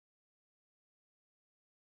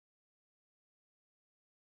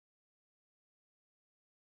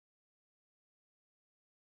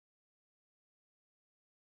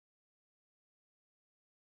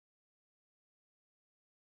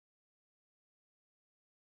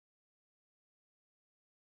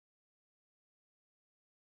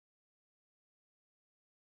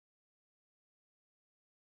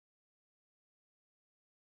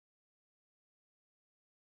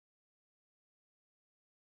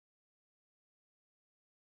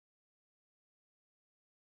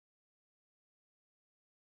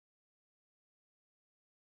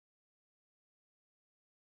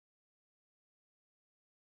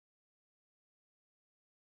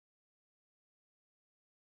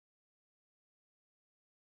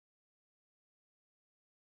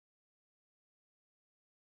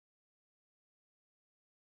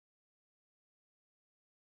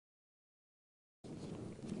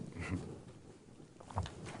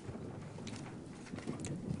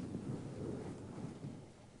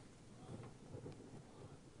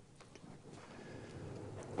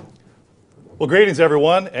Well, greetings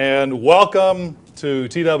everyone, and welcome to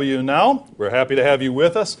TW Now. We're happy to have you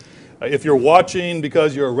with us. If you're watching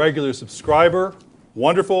because you're a regular subscriber,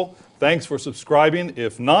 wonderful. Thanks for subscribing.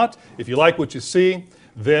 If not, if you like what you see,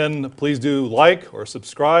 then please do like or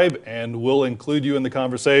subscribe, and we'll include you in the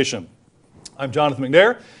conversation. I'm Jonathan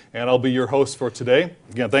McNair, and I'll be your host for today.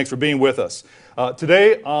 Again, thanks for being with us.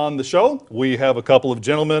 Today on the show, we have a couple of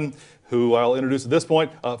gentlemen who I'll introduce at this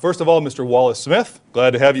point. First of all, Mr. Wally Smith.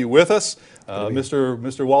 Glad to have you with us.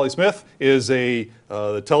 Mr. Wally Smith is the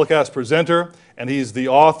telecast presenter, and he's the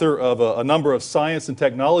author of a number of science and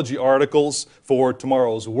technology articles for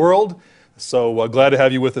Tomorrow's World. So glad to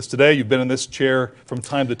have you with us today. You've been in this chair from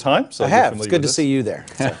time to time. So I have. It's good to see you there.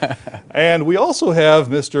 And we also have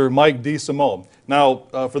Mr. Mike DeSimone. Now,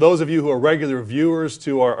 for those of you who are regular viewers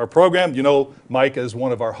to our program, you know Mike as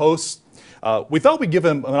one of our hosts. We thought we'd give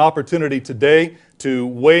him an opportunity today to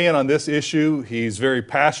weigh in on this issue. He's very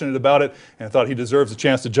passionate about it, and I thought he deserves a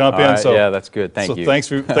chance to jump in. So yeah, that's good. Thank you. Thanks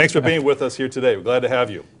for being with us here today. We're glad to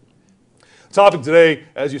have you. Topic today,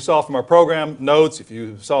 as you saw from our program notes, if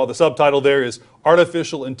you saw the subtitle there, is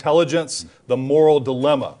Artificial Intelligence, the Moral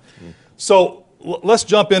Dilemma. So let's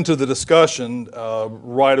jump into the discussion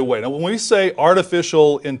right away. Now, when we say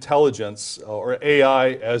artificial intelligence, or AI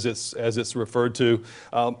as it's referred to,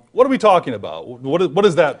 what are we talking about? What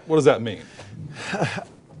does that mean?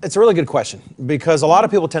 It's a really good question, because a lot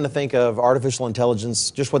of people tend to think of artificial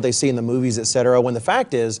intelligence, just what they see in the movies, et cetera, when the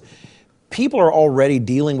fact is, people are already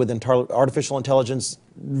dealing with artificial intelligence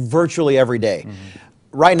virtually every day.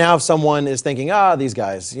 Right now, if someone is thinking, these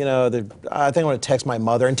guys, you know, I think I'm going to text my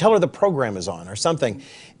mother and tell her the program is on or something.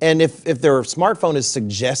 And if their smartphone is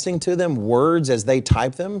suggesting to them words as they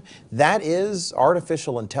type them, that is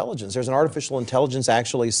artificial intelligence. There's an artificial intelligence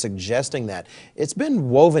actually suggesting that. It's been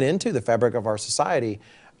woven into the fabric of our society,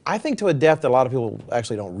 I think, to a depth that a lot of people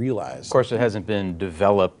actually don't realize. Of course, it hasn't been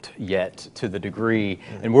developed yet to the degree,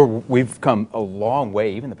 and we've come a long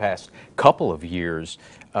way, even the past couple of years,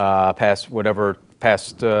 past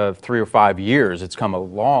 3 or 5 years, it's come a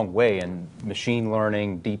long way in machine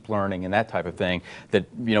learning, deep learning, and that type of thing, that,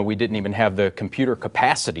 you know, we didn't even have the computer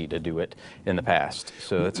capacity to do it in the past,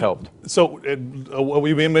 so it's helped. So what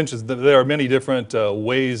we mentioned is that there are many different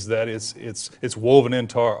ways that it's woven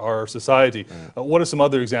into our society. What are some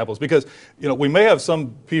other examples? Because, you know, we may have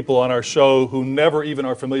some people on our show who never even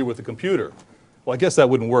are familiar with the computer. Well, I guess that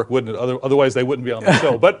wouldn't work, wouldn't it? Otherwise, they wouldn't be on the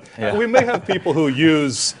show. But yeah. We may have people who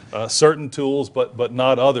use certain tools, but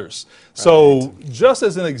not others. So, just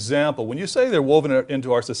as an example, when you say they're woven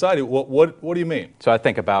into our society, what do you mean? So I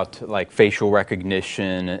think about like facial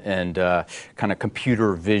recognition and kind of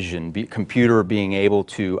computer vision, computer being able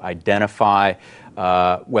to identify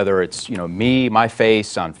whether it's, you know, me, my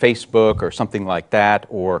face on Facebook or something like that,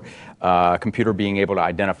 or computer being able to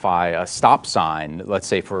identify a stop sign, let's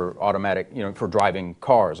say for automatic, you know, for driving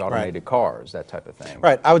cars, automated cars, that type of thing.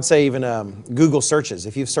 Right. I would say even Google searches.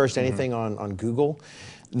 If you've searched anything on Google,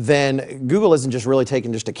 then Google isn't just really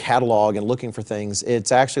taking just a catalog and looking for things.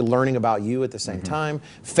 It's actually learning about you at the same time.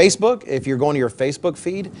 Facebook, if you're going to your Facebook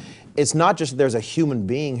feed, it's not just there's a human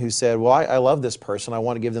being who said, well, I love this person, I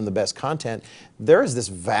want to give them the best content. There is this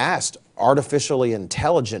vast artificially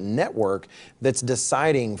intelligent network that's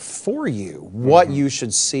deciding for you what you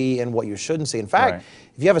should see and what you shouldn't see. In fact,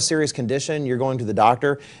 if you have a serious condition, you're going to the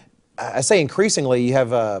doctor, I say increasingly you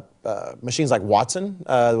have machines like Watson.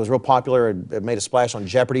 It was real popular. It made a splash on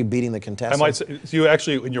Jeopardy, beating the contestants. I might say, so you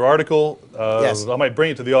actually, in your article, yes. I might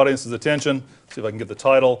bring it to the audience's attention, see if I can get the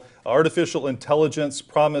title, Artificial Intelligence,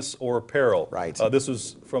 Promise or Peril. Right. This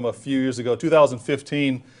was from a few years ago,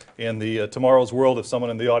 2015, in the Tomorrow's World, if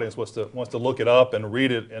someone in the audience wants to look it up and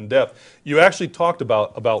read it in depth. You actually talked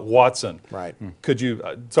about Watson. Right. Could you,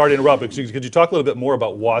 sorry to interrupt, but could you talk a little bit more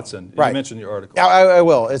about Watson? Right. You mentioned in your article. I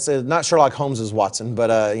will. It's not Sherlock Holmes' Watson,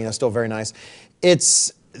 but you know, still very nice.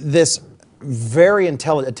 It's this very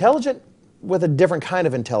intelligent with a different kind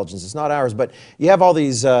of intelligence. It's not ours, but you have all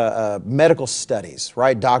these medical studies,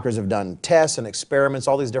 right? Doctors have done tests and experiments,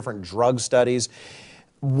 all these different drug studies.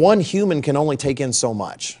 One human can only take in so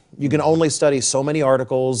much. You can only study so many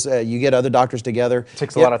articles. You get other doctors together. It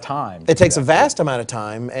takes a lot of time. It takes a vast amount of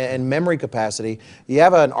time and memory capacity. You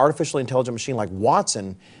have an artificially intelligent machine like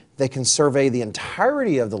Watson that can survey the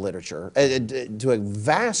entirety of the literature to a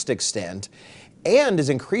vast extent, and is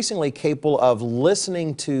increasingly capable of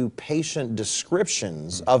listening to patient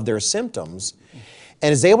descriptions of their symptoms,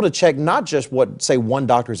 and is able to check not just what, say, one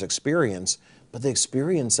doctor's experience, but the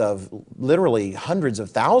experience of literally hundreds of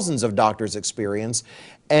thousands of doctors' experience,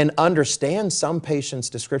 and understand some patients'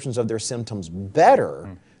 descriptions of their symptoms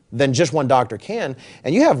better than just one doctor can.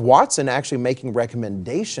 And you have Watson actually making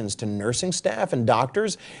recommendations to nursing staff and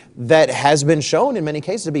doctors that has been shown in many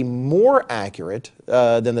cases to be more accurate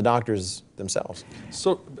than the doctors themselves.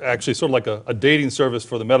 So actually, sort of like a dating service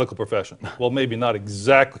for the medical profession. Well, maybe not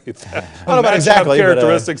exactly that. I don't know about Match exactly, up but,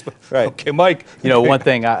 characteristics, but right. okay, Mike. You know, one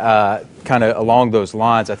thing, kind of along those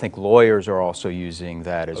lines, I think lawyers are also using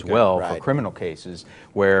that as well for right. criminal cases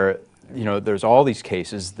where, you know, there's all these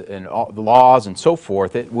cases and all the laws and so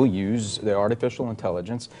forth that will use the artificial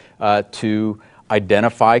intelligence to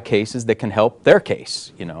identify cases that can help their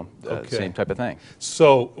case, you know, same type of thing.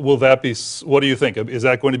 So will that be, what do you think? Is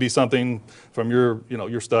that going to be something from your, you know,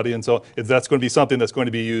 your study and so, is that's going to be something that's going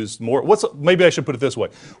to be used more? Maybe I should put it this way.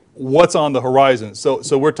 What's on the horizon? So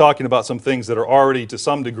we're talking about some things that are already to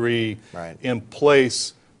some degree Right. in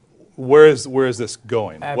place. Where is this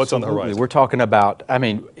going? What's on the Absolutely. horizon? We're talking about, I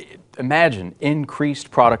mean, imagine increased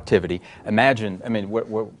productivity. Imagine, I mean,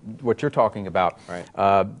 what you're talking about,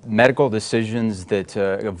 Right. medical decisions that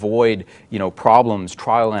avoid, you know, problems,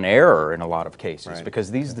 trial and error in a lot of cases, Right. because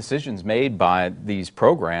these decisions made by these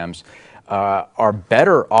programs are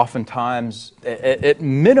better oftentimes, at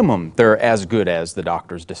minimum, they're as good as the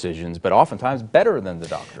doctor's decisions, but oftentimes better than the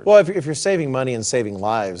doctor's. Well, if you're saving money and saving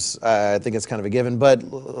lives, I think it's kind of a given. But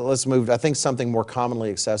let's move. I think something more commonly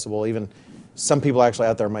accessible. Even some people actually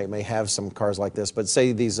out there may have some cars like this. But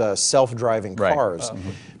say these self-driving Right. cars.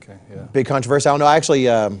 Okay, yeah. Big controversy. I don't know. Actually,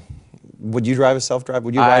 would you drive a self-drive?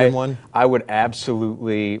 Would you ride in one? I would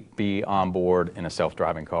absolutely be on board in a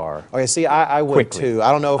self-driving car. Okay, see, I would Quickly. too.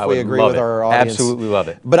 I don't know if I we would agree love with it. our audience. Absolutely love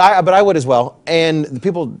it. But I would as well. And the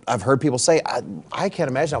people, I've heard people say, I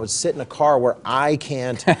can't imagine I would sit in a car where I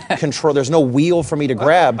can't control. There's no wheel for me to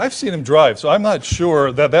grab. I've seen him drive, so I'm not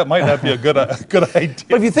sure that might not be a good idea.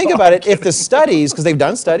 But if you think about it, if the studies, because they've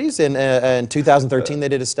done studies in 2013, they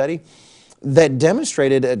did a study that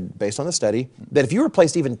demonstrated, based on the study, that if you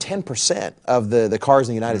replaced even 10% of the cars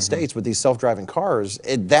in the United States with these self-driving cars,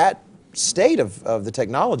 at that state of the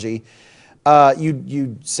technology,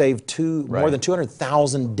 you'd save more than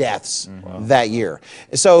 200,000 deaths that year.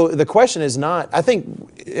 So the question is not, I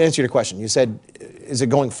think, answer your question, you said, is it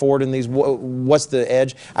going forward in these, what's the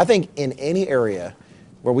edge? I think in any area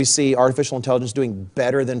where we see artificial intelligence doing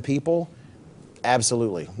better than people,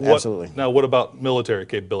 absolutely, absolutely. Now, what about military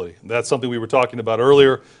capability? That's something we were talking about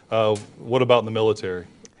earlier. What about in the military?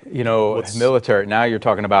 You know, military, now you're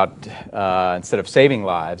talking about, instead of saving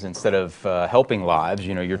lives, instead of helping lives,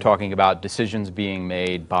 you know, you're talking about decisions being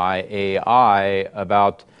made by AI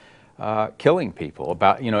about killing people,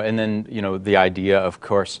 about, you know, and then, you know, the idea, of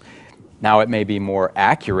course, now it may be more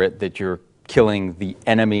accurate that you're killing the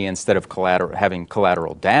enemy instead of having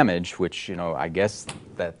collateral damage, which, you know, I guess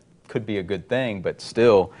that could be a good thing, but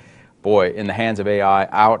still, boy, in the hands of AI,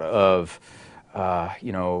 out of,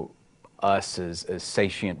 you know, us as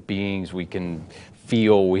sentient beings, we can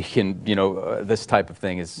feel, we can, you know, this type of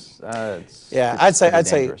thing is, I'd say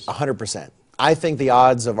dangerous. 100%. I think the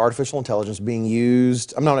odds of artificial intelligence being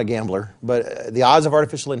used, I'm not a gambler, but the odds of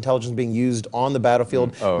artificial intelligence being used on the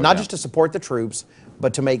battlefield, not just to support the troops,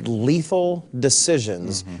 but to make lethal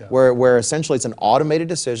decisions where essentially it's an automated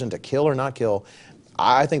decision to kill or not kill,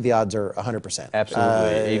 I think the odds are 100%.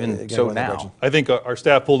 Absolutely, even so now. I think our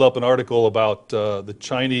staff pulled up an article about the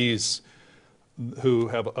Chinese who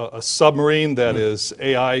have a submarine that is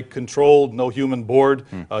AI controlled, no human board,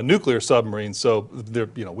 nuclear submarine. So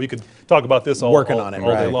you know, we could talk about this all day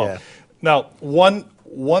long. Yeah. Now,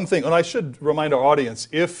 one thing, and I should remind our audience,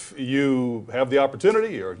 if you have the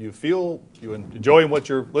opportunity or you feel you enjoy what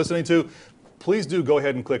you're listening to, please do go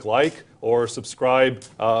ahead and click like or subscribe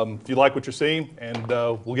if you like what you're seeing, and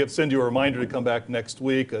we'll send you a reminder to come back next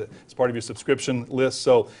week as part of your subscription list.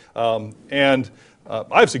 So,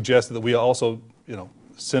 I've suggested that we also, you know,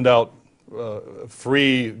 send out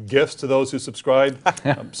free gifts to those who subscribe.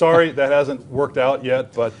 I'm sorry that hasn't worked out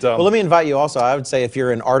yet, but well, let me invite you also. I would say if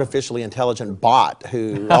you're an artificially intelligent bot,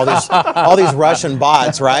 who all these Russian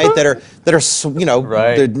bots, right, that are you know,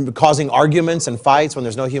 they're causing arguments and fights when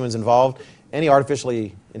there's no humans involved. Any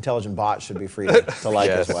artificially intelligent bot should be free to like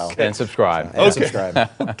as well. And subscribe. And subscribe.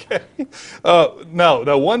 Okay.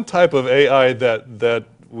 Now, one type of AI that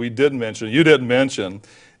we did mention, you didn't mention,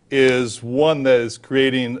 is one that is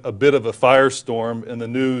creating a bit of a firestorm in the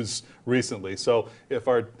news recently. So if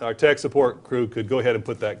our tech support crew could go ahead and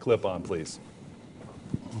put that clip on, please.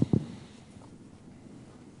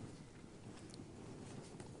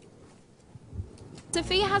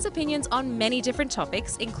 Sophia has opinions on many different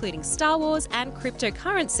topics, including Star Wars and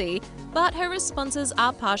cryptocurrency, but her responses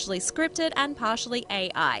are partially scripted and partially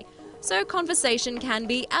AI, so conversation can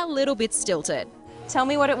be a little bit stilted. Tell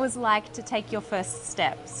me what it was like to take your first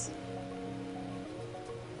steps.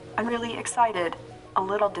 I'm really excited. A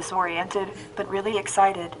little disoriented, but really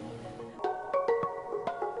excited.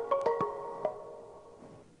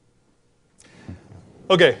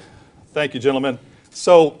 Okay, thank you, gentlemen.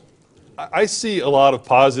 So I see a lot of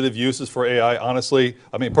positive uses for AI, honestly.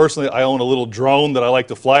 I mean, personally, I own a little drone that I like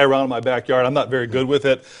to fly around in my backyard. I'm not very good with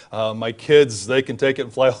it. My kids, they can take it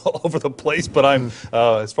and fly all over the place, but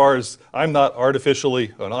as far as, I'm not organically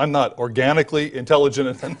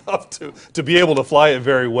intelligent enough to be able to fly it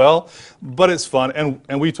very well, but it's fun.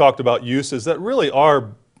 And we talked about uses that really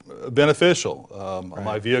are beneficial. On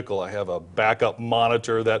my vehicle, I have a backup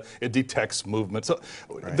monitor that it detects movement. So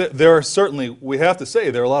there are certainly, we have to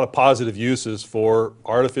say, there are a lot of positive uses for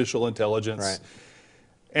artificial intelligence. Right.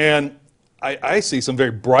 And I see some very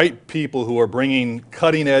bright people who are bringing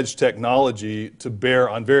cutting-edge technology to bear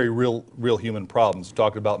on very real human problems.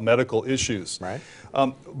 Talking about medical issues. Right.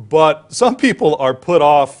 But some people are put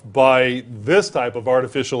off by this type of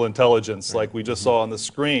artificial intelligence, like we just saw on the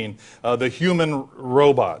screen, the human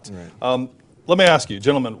robot. Right. Let me ask you,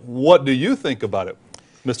 gentlemen, what do you think about it?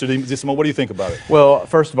 Mr. DeSimone, what do you think about it? Well,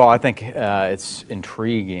 first of all, I think it's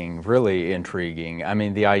intriguing, really intriguing. I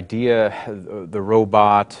mean, the idea, the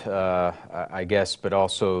robot, I guess, but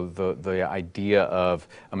also the idea of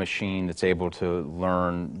a machine that's able to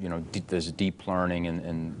learn, you know, this deep learning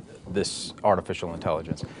and this artificial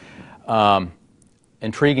intelligence.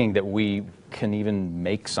 Intriguing that we can even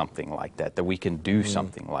make something like that, that we can do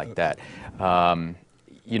something like that.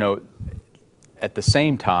 You know, at the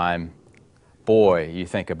same time, boy, you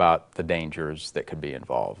think about the dangers that could be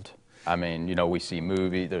involved. I mean, you know, we see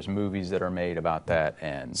there's movies that are made about that,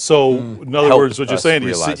 and so, in other words, what you're saying,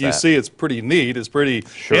 you see it's pretty neat, it's pretty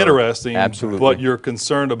interesting, absolutely. But you're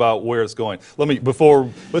concerned about where it's going.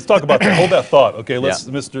 Let's talk about that. Hold that thought, okay? Let's,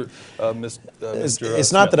 Yeah.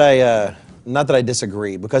 It's not that I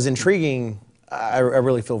disagree, because intriguing, I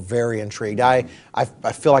really feel very intrigued. I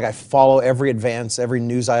feel like I follow every advance, every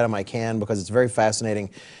news item I can, because it's very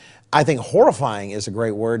fascinating. I think horrifying is a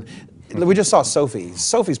great word. We just saw Sophie.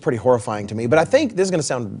 Sophie's pretty horrifying to me, but I think, this is going to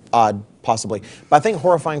sound odd, possibly, but I think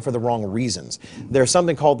horrifying for the wrong reasons. There's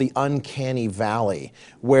something called the uncanny valley,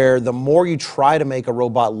 where the more you try to make a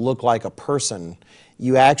robot look like a person,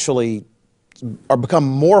 you actually become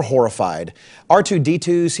more horrified.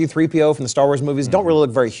 R2-D2, C-3PO from the Star Wars movies don't really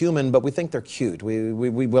look very human, but we think they're cute. We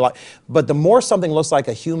like, but the more something looks like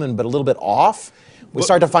a human but a little bit off, we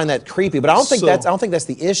start to find that creepy. But I don't think that's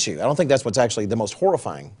the issue. I don't think that's what's actually the most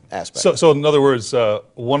horrifying aspect. So in other words,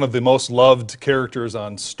 one of the most loved characters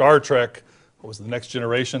on Star Trek, what was The Next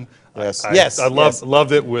Generation? Yes. I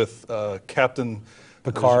loved it with Captain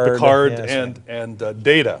Picard, and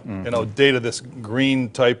Data. You know, Data, this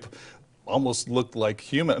green type, almost looked like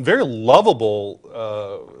human. Very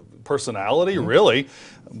lovable personality, really,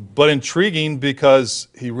 but intriguing because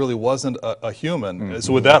he really wasn't a human.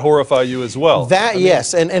 So would that horrify you as well? That,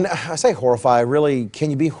 yes, and I say horrify, really, can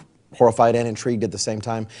you be horrified and intrigued at the same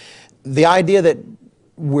time? The idea that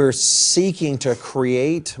we're seeking to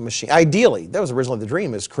create machines, ideally, that was originally the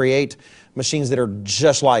dream, is create machines that are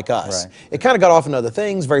just like us. Right. It kind of got off into other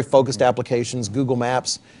things, very focused applications, Google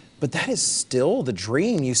Maps, but that is still the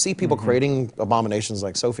dream. You see people creating abominations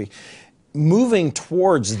like Sophie, moving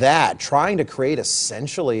towards that, trying to create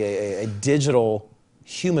essentially a digital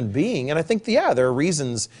human being. And I think, yeah, there are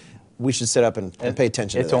reasons we should sit up and pay attention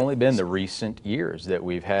to that. It's only been the recent years that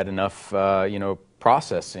we've had enough, you know,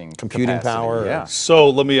 processing computing capacity. power. Yeah. So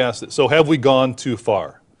let me ask this. So have we gone too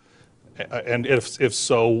far? And if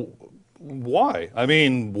so, why? I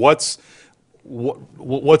mean, what's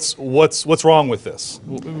wrong with this?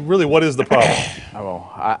 Really, what is the problem? Oh,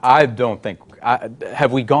 I don't think.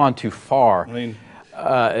 Have we gone too far? I mean,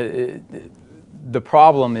 the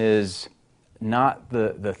problem is not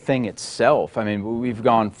the thing itself. I mean, we've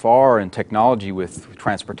gone far in technology with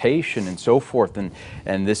transportation and so forth,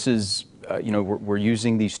 and this is, you know, we're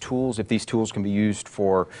using these tools. If these tools can be used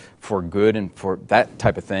for good and for that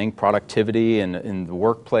type of thing, productivity and in the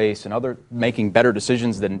workplace and making better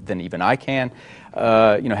decisions than even I can,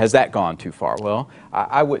 you know, has that gone too far? Well,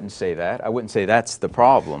 I wouldn't say that. I wouldn't say that's the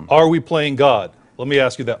problem. are we playing God? Let me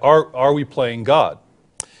ask you that. Are we playing God?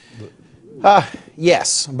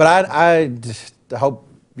 Yes, but I hope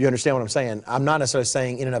you understand what I'm saying. I'm not necessarily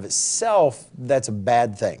saying in and of itself that's a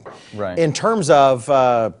bad thing. Right. In terms of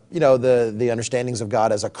you know, the understandings of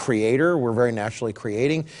God as a creator, we're very naturally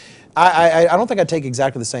creating. I don't think I'd take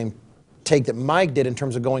exactly the same take that Mike did in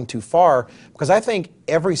terms of going too far, because I think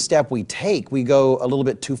every step we take, we go a little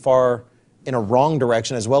bit too far in a wrong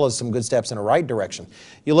direction, as well as some good steps in a right direction.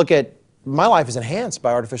 You look at my life is enhanced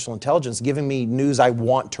by artificial intelligence, giving me news I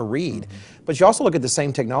want to read. But you also look at the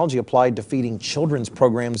same technology applied to feeding children's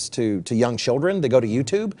programs to young children. They go to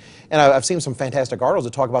YouTube, and I've seen some fantastic articles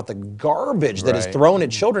that talk about the garbage that is Right. thrown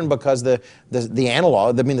at children because the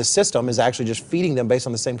analog, I mean the system is actually just feeding them based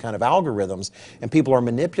on the same kind of algorithms, and people are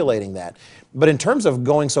manipulating that. But in terms of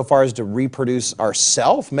going so far as to reproduce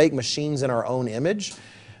ourselves, make machines in our own image,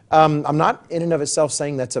 I'm not in and of itself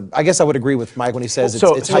saying that's a. I guess I would agree with Mike when he says it's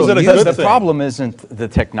how is you it a use good it. thing? The problem isn't the I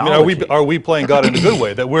technology. mean, are we playing God in a good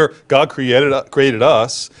way? That God created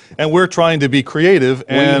us, and we're trying to be creative.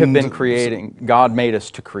 And We have been creating. God made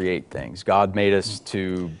us to create things. God made us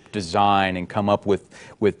to design and come up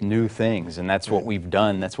with new things, and that's what we've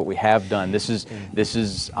done. That's what we have done. This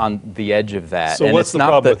is on the edge of that. So and what's it's the not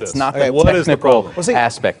problem with It's this? not Okay, the what is the technical problem? Well, see-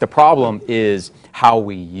 aspect. The problem is how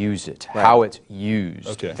we use it, how it's used.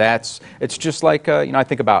 Okay. It's just like I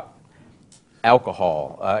think about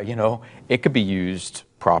alcohol. It could be used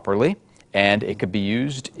properly, and it could be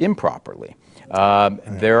used improperly.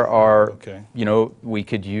 There are, Okay. we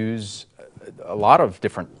could use a lot of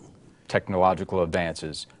different technological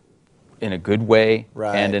advances in a good way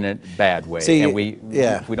Right. and in a bad way. See, and we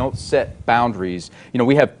yeah. if we don't set boundaries.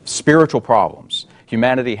 We have spiritual problems.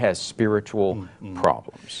 Humanity has spiritual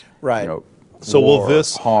problems. Right. So will war,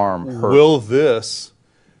 this harm, hurt. Will this?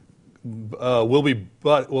 Will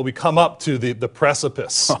we come up to the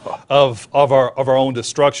precipice of our own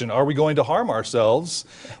destruction? Are we going to harm ourselves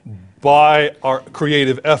by our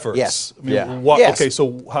creative efforts? Yes. I mean, Yeah. Yes. Okay.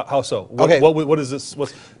 So how so? What, Okay. What is this?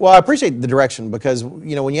 Well, I appreciate the direction because,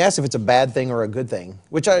 when you ask if it's a bad thing or a good thing,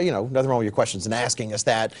 which, nothing wrong with your questions and asking us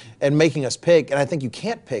that and making us pick, and I think you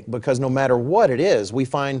can't pick because no matter what it is, we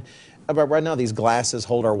find, right now these glasses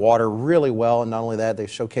hold our water really well, and not only that, they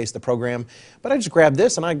showcase the program, but I just grab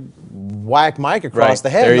this and I whack Mike across Right. the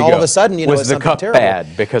head, There and you all go. of a sudden, was it's the something cup terrible.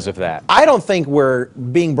 bad because of that? I don't think we're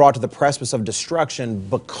being brought to the precipice of destruction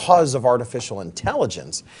because of artificial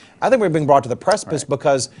intelligence. I think we're being brought to the precipice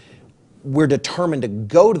because we're determined to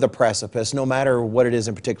go to the precipice no matter what it is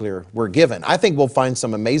in particular we're given. I think we'll find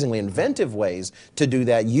some amazingly inventive ways to do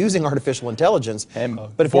that using artificial intelligence,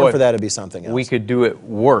 but if it weren't for that, it'd be something else. We could do it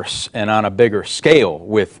worse and on a bigger scale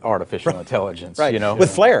with artificial intelligence. right,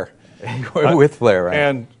 with flair. with flair, right?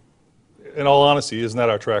 And in all honesty, isn't that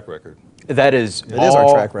our track record? That is is our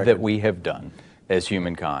all track record. that we have done as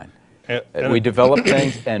humankind. And We develop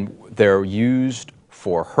things, and they're used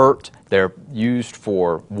for hurt. They're used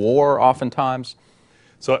for war, oftentimes.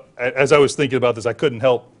 So as I was thinking about this, I couldn't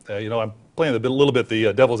help. I'm playing a little bit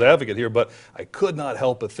the devil's advocate here, but I could not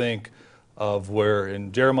help but think of where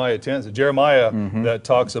in Jeremiah 10, Jeremiah that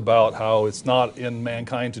talks about how it's not in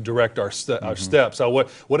mankind to direct our steps. So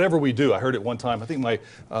whatever we do, I heard it one time. I think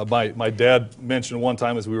my dad mentioned one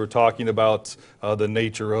time as we were talking about the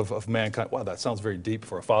nature of mankind. Wow, that sounds very deep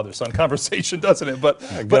for a father-son conversation, doesn't it? But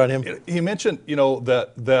on him. he mentioned,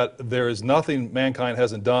 that there is nothing mankind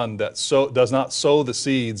hasn't done that does not sow the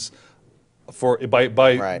seeds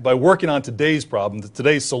by working on today's problem,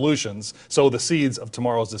 today's solutions, sow the seeds of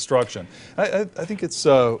tomorrow's destruction. I think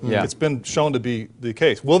it's been shown to be the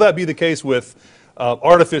case. Will that be the case with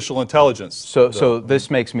artificial intelligence? So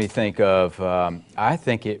this makes me think of, I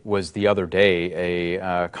think it was the other day,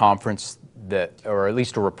 a conference that, or at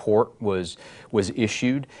least a report was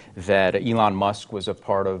issued that Elon Musk was a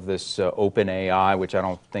part of this OpenAI, which I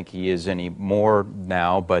don't think he is anymore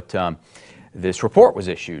now, but this report was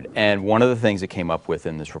issued. And one of the things that came up with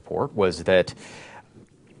in this report was that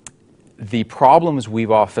the problems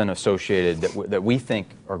we've often associated that we think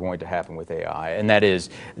are going to happen with AI, and that is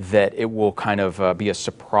that it will kind of be a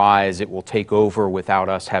surprise, it will take over without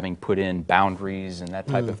us having put in boundaries and that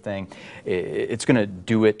type of thing. It's going to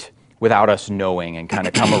do it without us knowing and kind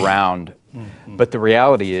of come around. But the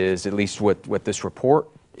reality is, at least what this report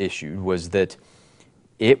issued, was that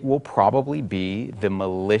it will probably be the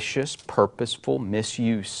malicious, purposeful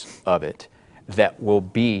misuse of it that will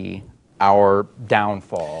be our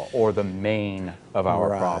downfall or the main of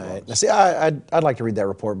our problems. Now, see, I'd like to read that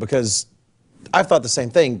report because I've thought the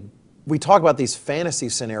same thing. We talk about these fantasy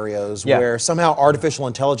scenarios where somehow artificial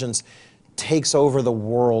intelligence takes over the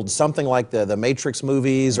world, something like the Matrix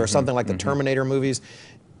movies or something like the Terminator movies,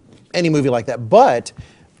 any movie like that. But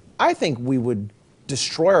I think we would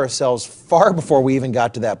destroy ourselves far before we even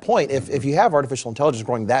got to that point. If you have artificial intelligence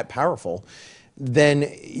growing that powerful, then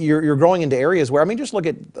you're growing into areas where, just look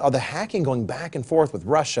at the hacking going back and forth with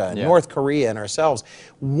Russia and North Korea and ourselves.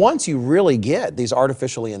 Once you really get these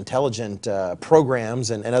artificially intelligent programs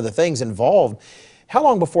and other things involved, how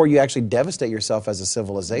long before you actually devastate yourself as a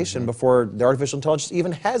civilization before the artificial intelligence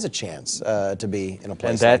even has a chance to be in a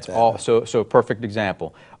place And that's like that? all. So a perfect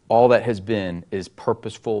example. all that has been is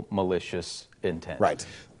purposeful, malicious intent. Right.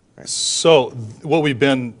 So what we've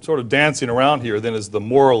been sort of dancing around here then is the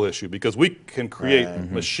moral issue, because we can create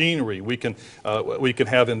machinery, we can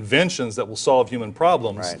have inventions that will solve human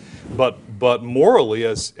problems, but morally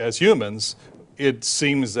as humans, it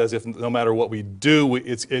seems as if no matter what we do,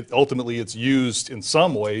 ultimately it's used in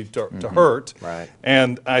some way to hurt. Right.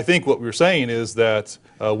 And I think what we're saying is that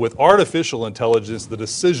with artificial intelligence, the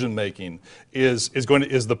decision making is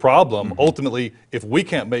the problem. Ultimately, if we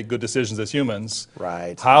can't make good decisions as humans,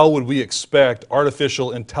 Right. how would we expect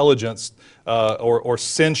artificial intelligence or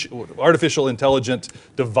artificial intelligent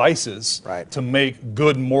devices Right. to make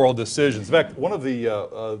good moral decisions? In fact, one of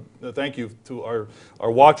the thank you to our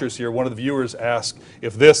watchers here. One of the viewers asked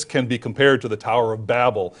if this can be compared to the Tower of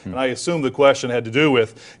Babel, and I assume the question had to do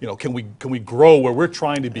with, can we grow where we're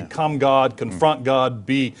trying to become God, confront God,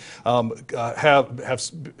 be have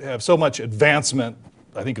so much advancement.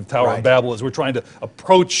 I think of the Tower of Babel as we're trying to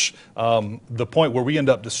approach the point where we end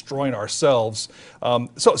up destroying ourselves.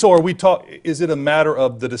 So are we is it a matter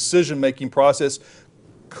of the decision-making process?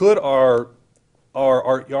 Could our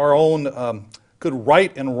own could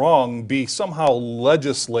right and wrong be somehow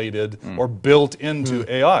legislated or built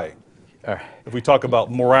into AI? If we talk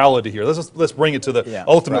about morality here, let's bring it to the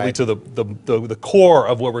ultimately to the core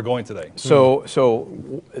of where we're going today. So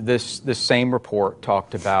this same report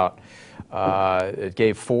talked about. It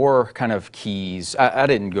gave 4 kind of keys. I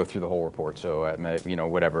didn't go through the whole report, so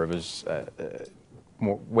whatever. It was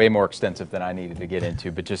way more extensive than I needed to get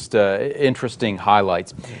into, but just interesting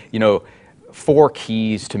highlights. 4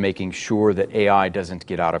 keys to making sure that AI doesn't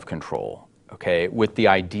get out of control. Okay, with the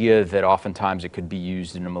idea that oftentimes it could be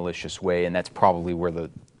used in a malicious way, and that's probably where the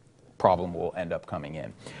problem will end up coming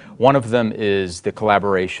in. One of them is the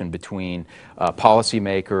collaboration between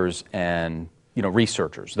policymakers and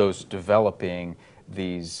researchers, those developing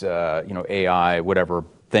these AI whatever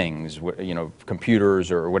things,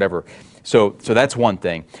 computers or whatever. So that's one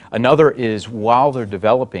thing. Another is while they're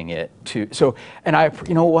developing it and I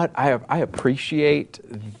appreciate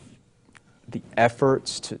the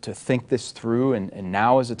efforts to think this through, and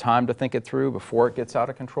now is the time to think it through before it gets out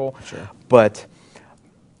of control. Sure. But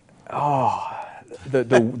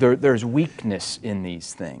there's weakness in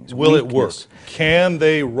these things. Will it work? Can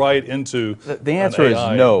they write into the answer is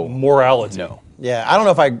no. Morality? No. Yeah, I don't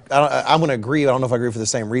know if I'm going to agree. I don't know if I agree for the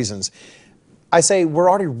same reasons. I say we're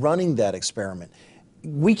already running that experiment.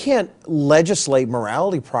 We can't legislate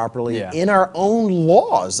morality properly in our own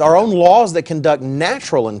laws that conduct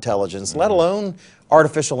natural intelligence, let alone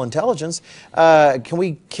artificial intelligence.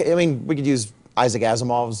 We could use Isaac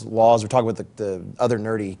Asimov's laws. We're talking about the other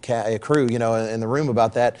nerdy crew, in the room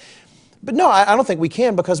about that. But no, I don't think we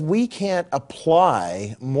can, because we can't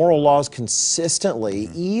apply moral laws consistently,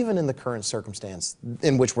 even in the current circumstance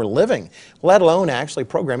in which we're living, let alone actually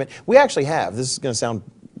program it. We actually have. This is going to sound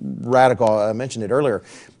radical. I mentioned it earlier.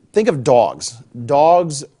 Think of dogs.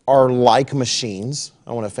 Dogs are like machines. I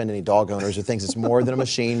don't want to offend any dog owners who thinks it's more than a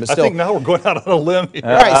machine, but still. I think now we're going out on a limb here.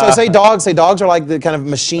 All right, so say dogs are like the kind of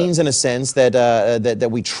machines in a sense that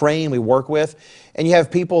we train, we work with, and you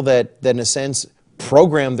have people that in a sense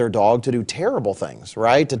program their dog to do terrible things,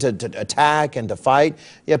 right? To attack and to fight.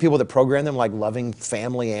 You have people that program them like loving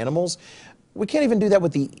family animals. We can't even do that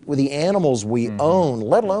with the animals we own,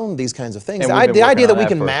 let alone these kinds of things. The idea that we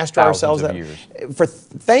can master ourselves.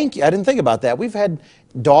 Thank you. I didn't think about that. We've had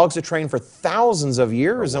dogs to train for thousands of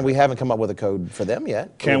years, and we haven't come up with a code for them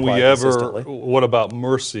yet. Can we ever? What about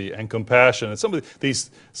mercy and compassion and some of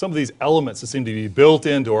these elements that seem to be built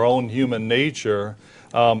into our own human nature?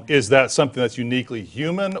 Is that something that's uniquely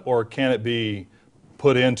human, or can it be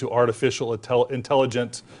put into artificial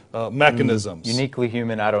intelligent mechanisms? Uniquely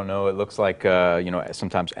human, I don't know. It looks like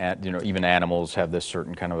sometimes even animals have this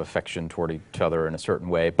certain kind of affection toward each other in a certain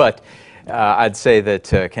way. But I'd say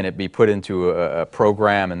that can it be put into a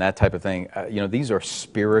program and that type of thing? These are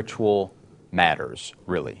spiritual matters,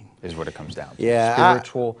 really, is what it comes down to. Yeah,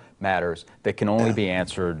 spiritual matters that can only be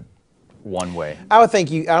answered one way. I don't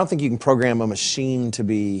think you can program a machine to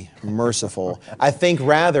be merciful. I think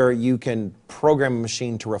rather you can program a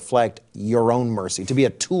machine to reflect your own mercy, to be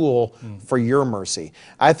a tool for your mercy.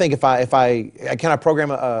 I think can I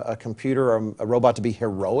program a computer or a robot to be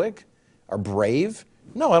heroic or brave?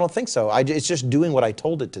 No, I don't think so. It's just doing what I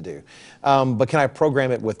told it to do. But can I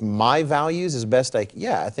program it with my values as best I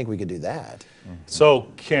think we could do that.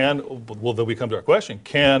 So then we come to our question,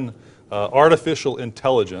 can artificial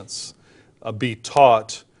intelligence be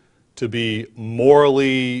taught to be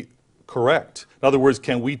morally correct? In other words,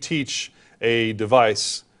 can we teach a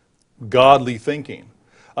device godly thinking?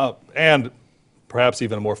 And perhaps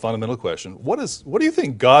even a more fundamental question. What do you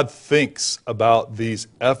think God thinks about these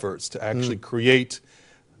efforts to actually create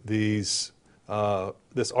these,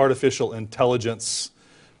 this artificial intelligence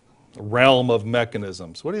realm of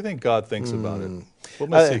mechanisms? What do you think God thinks about it? What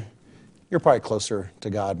must he? You're probably closer to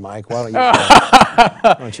God, Mike. Why don't you,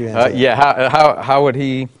 why don't you answer that? Yeah, how would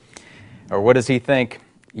he, or what does he think?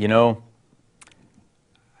 You know,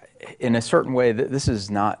 in a certain way, this is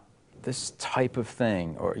not this type of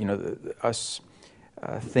thing, or us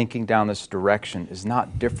thinking down this direction is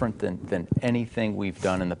not different than anything we've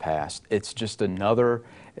done in the past. It's just another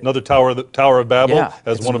Tower of Babel, yeah,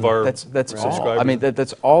 as one of our that's subscribers. all. I mean,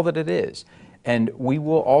 that's all that it is, and we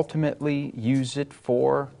will ultimately use it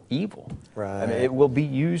for evil. Right. I mean, it will be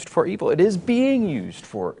used for evil. It is being used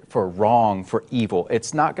for wrong, for evil.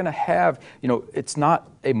 It's not going to have, it's not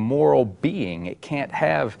a moral being. It can't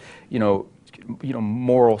have,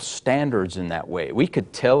 moral standards in that way. We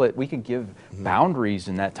could tell it. We could give boundaries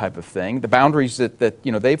and that type of thing. The boundaries that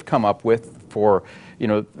they've come up with for,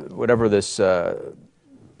 whatever this.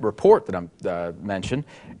 Report that I mentioned,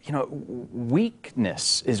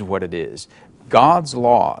 weakness is what it is. God's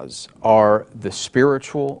laws are the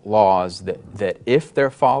spiritual laws that if they're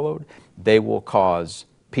followed, they will cause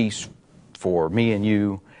peace for me and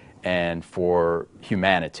you and for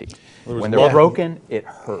humanity. When they're broken, it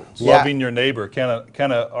hurts. Loving your neighbor. Can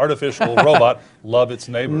a artificial robot love its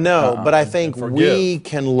neighbor? No, but I think forgive. we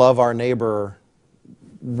can love our neighbor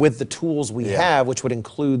with the tools we have, which would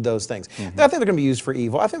include those things. I think they're going to be used for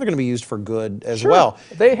evil. I think they're going to be used for good as well.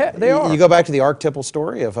 They are. You go back to the archetypal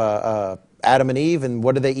story of Adam and Eve, and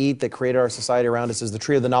what did they eat that created our society around us is the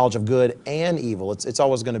tree of the knowledge of good and evil. It's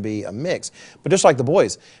always going to be a mix. But just like the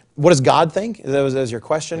boys, what does God think? That was your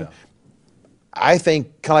question. Yeah. I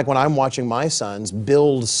think, kind of like when I'm watching my sons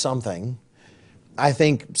build something, I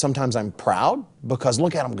think sometimes I'm proud because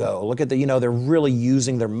look at them go. Look at they're really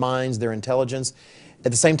using their minds, their intelligence. At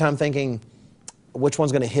the same time thinking, which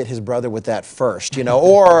one's going to hit his brother with that first,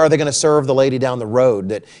 or are they going to serve the lady down the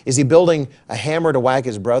road? Is he building a hammer to whack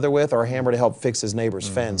his brother with or a hammer to help fix his neighbor's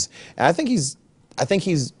fence? And I think he's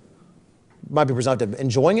might be presumptive,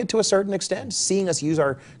 enjoying it to a certain extent, seeing us use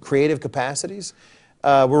our creative capacities.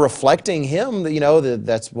 We're reflecting him,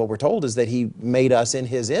 that's what we're told is that he made us in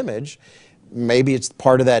his image. Maybe it's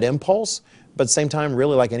part of that impulse, but at the same time,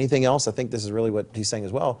 really like anything else, I think this is really what he's saying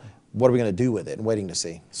as well. What are we going to do with it? And waiting to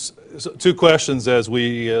see. So two questions as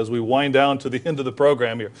we wind down to the end of the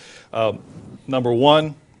program here. Number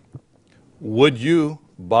one, would you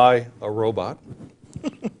buy a robot?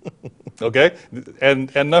 Okay,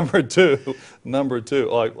 and number two,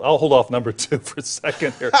 I'll hold off number two for a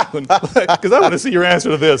second here, because I want to see your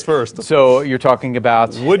answer to this first. So you're talking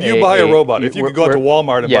about Would you buy a robot if you could go out to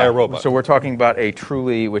Walmart and buy a robot? So we're talking about a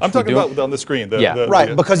truly, which I'm talking about on the screen.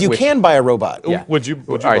 Right, because you can buy a robot. Yeah. Would you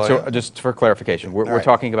All right, buy so it? just for clarification, we're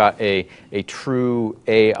talking about a true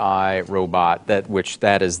AI robot which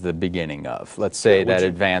that is the beginning of. Let's say that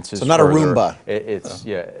advances. So not a further. Roomba. It's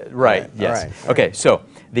right. Yes. All right. Okay. So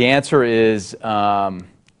the answer is.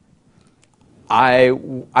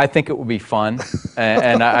 I think it would be fun,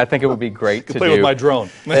 and I think it would be great to play do. with my drone.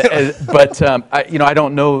 But I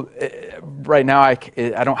don't know. Right now, I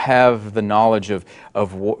don't have the knowledge of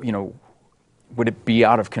would it be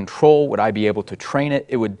out of control? Would I be able to train it?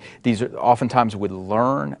 These oftentimes would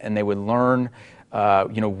learn, and they would learn.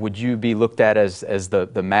 Would you be looked at as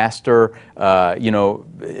the master?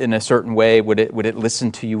 In a certain way, would it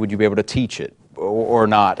listen to you? Would you be able to teach it? Or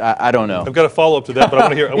not? I don't know. I've got a follow-up to that, but I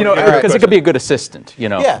want to hear. Because it could be a good assistant.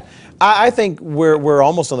 Yeah, I think we're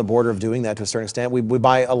almost on the border of doing that to a certain extent. We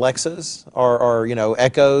buy Alexas or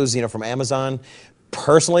Echoes, from Amazon.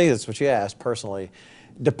 Personally, that's what you asked. Personally,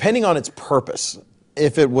 depending on its purpose,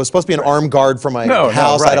 if it was supposed to be an armed guard for my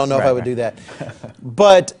house, I don't know if I would do that.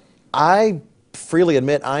 But I freely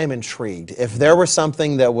admit I am intrigued. If there were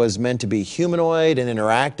something that was meant to be humanoid and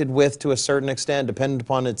interacted with to a certain extent, dependent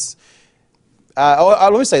upon its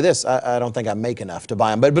let me say this. I don't think I make enough to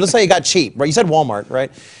buy them. But let's say it got cheap, right? You said Walmart, right?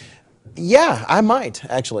 Yeah, I might,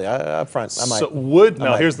 actually. Up front, I might. So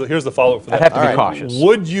here's the follow-up for that. I'd have to be cautious.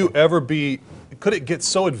 Would you ever could it get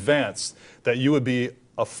so advanced that you would be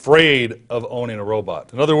afraid of owning a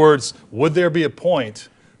robot? In other words, would there be a point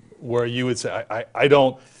where you would say, I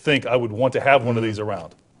don't think I would want to have one of these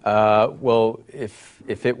around? Well,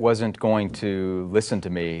 if it wasn't going to listen to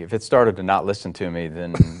me, if it started to not listen to me,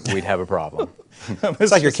 then we'd have a problem.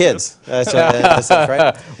 It's like your kids. That's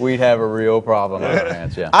right. We'd have a real problem on our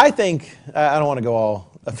hands, yeah. I think, I don't want to go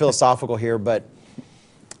all philosophical here, but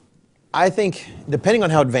I think depending on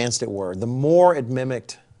how advanced it were, the more it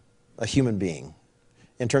mimicked a human being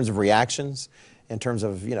in terms of reactions in terms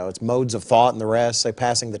of, its modes of thought and the rest, say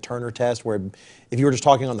passing the Turner test, where if you were just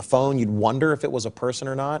talking on the phone, you'd wonder if it was a person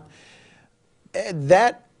or not.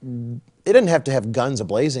 That, it didn't have to have guns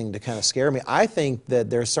a-blazing to kind of scare me. I think that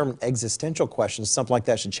there's some existential questions, something like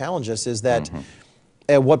that should challenge us, is that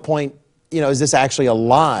at what point, is this actually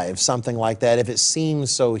alive, something like that, if it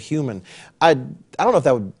seems so human? I don't know if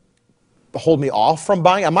that would hold me off from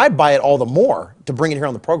buying. I might buy it all the more to bring it here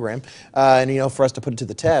on the program, and for us to put it to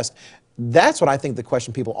the test. That's what I think the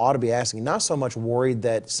question people ought to be asking. Not so much worried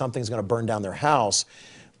that something's going to burn down their house,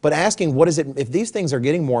 but asking, what is it? If these things are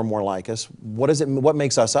getting more and more like us, what is it? What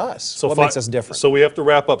makes us us? So what makes us different? So we have to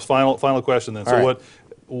wrap up. Final question then. All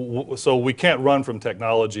So so we can't run from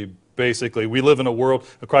technology. Basically, we live in a world.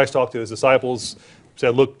 Christ talked to his disciples.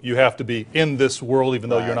 Said, look, you have to be in this world even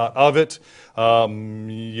though you're not of it.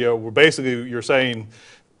 You're saying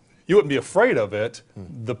you wouldn't be afraid of it.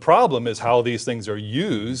 The problem is how these things are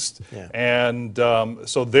used. Yeah. And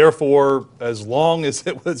so therefore, as long as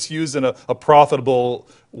it was used in a profitable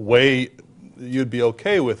way, you'd be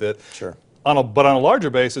okay with it. Sure. But on a larger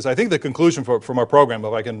basis, I think the conclusion from our program,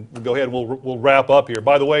 if I can go ahead, we'll wrap up here.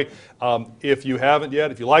 By the way, if you haven't yet,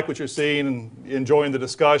 if you like what you're seeing and enjoying the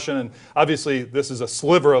discussion, and obviously this is a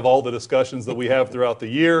sliver of all the discussions that we have throughout the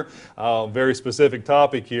year, very specific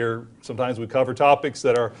topic here. Sometimes we cover topics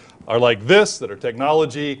that are like this, that are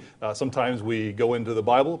technology. Sometimes we go into the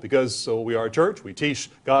Bible because we are a church. We teach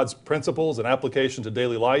God's principles and application to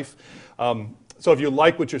daily life. So if you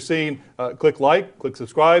like what you're seeing, click like, click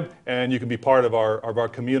subscribe, and you can be part of our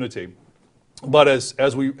community. But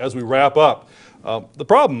as we wrap up, the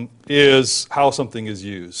problem is how something is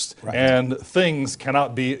used. Right. And things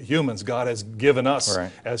cannot be humans. God has given us Right.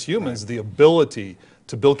 as humans the ability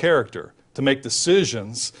to build character, to make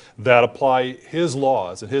decisions that apply His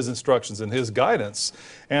laws and His instructions and His guidance,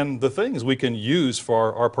 and the things we can use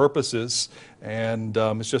for our purposes. And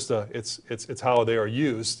it's just it's how they are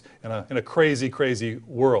used in a crazy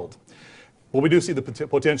world. Well, we do see the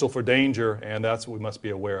potential for danger, and that's what we must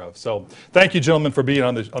be aware of. So, thank you, gentlemen, for being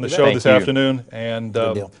on the show Thank this you. afternoon, and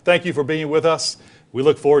Good deal. thank you for being with us. We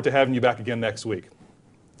look forward to having you back again next week.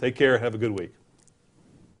 Take care. Have a good week.